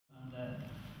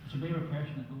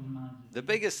The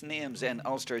biggest names in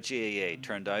Ulster GAA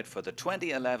turned out for the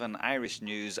 2011 Irish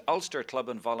News Ulster Club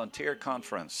and Volunteer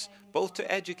Conference, both to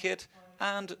educate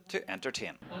and to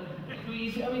entertain. I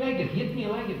mean, I get hate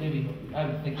mail. I get maybe, I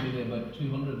would think maybe about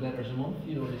 200 letters a month.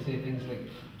 You know, they say things like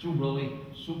Joe Brolly,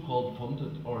 so-called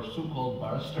pundit or so-called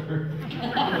barrister.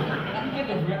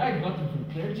 I got them from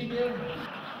clergy mail.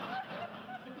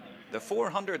 The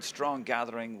 400-strong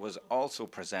gathering was also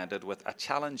presented with a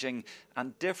challenging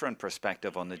and different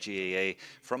perspective on the GAA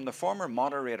from the former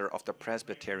moderator of the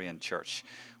Presbyterian Church,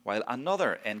 while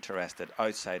another interested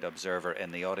outside observer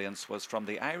in the audience was from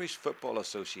the Irish Football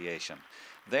Association,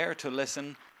 there to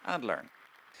listen and learn.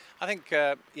 I think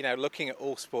looking at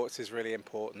all sports is really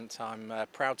important. I'm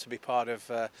proud to be part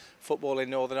of football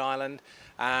in Northern Ireland,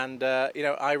 and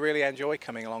I really enjoy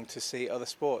coming along to see other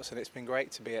sports, and it's been great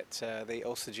to be at the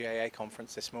Ulster GAA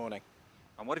conference this morning.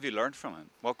 And what have you learned from it?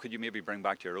 What could you maybe bring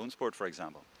back to your own sport, for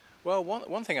example? Well,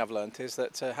 one thing I've learnt is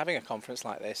that having a conference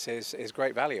like this is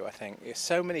great value, I think. It's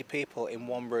so many people in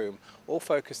one room, all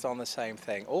focused on the same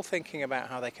thing, all thinking about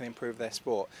how they can improve their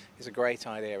sport is a great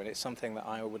idea, and it's something that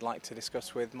I would like to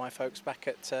discuss with my folks back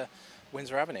at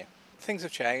Windsor Avenue. Things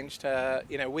have changed.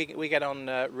 We get on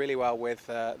really well with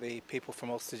the people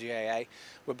from Ulster GAA.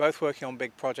 We're both working on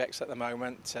big projects at the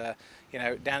moment.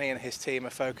 Danny and his team are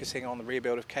focusing on the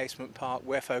rebuild of Casement Park.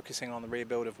 We're focusing on the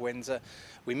rebuild of Windsor.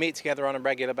 We meet together on a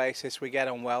regular basis. We get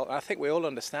on well. And I think we all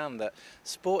understand that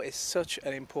sport is such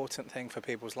an important thing for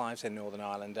people's lives in Northern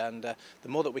Ireland. And the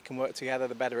more that we can work together,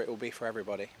 the better it will be for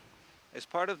everybody. Is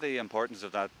part of the importance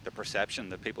of that the perception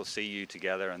that people see you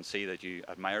together and see that you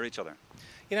admire each other?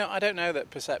 I don't know that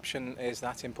perception is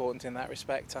that important in that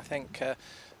respect. I think,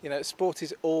 sport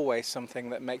is always something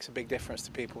that makes a big difference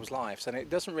to people's lives, and it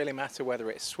doesn't really matter whether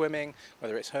it's swimming,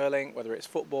 whether it's hurling, whether it's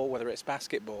football, whether it's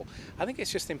basketball. I think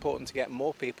it's just important to get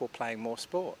more people playing more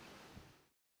sport.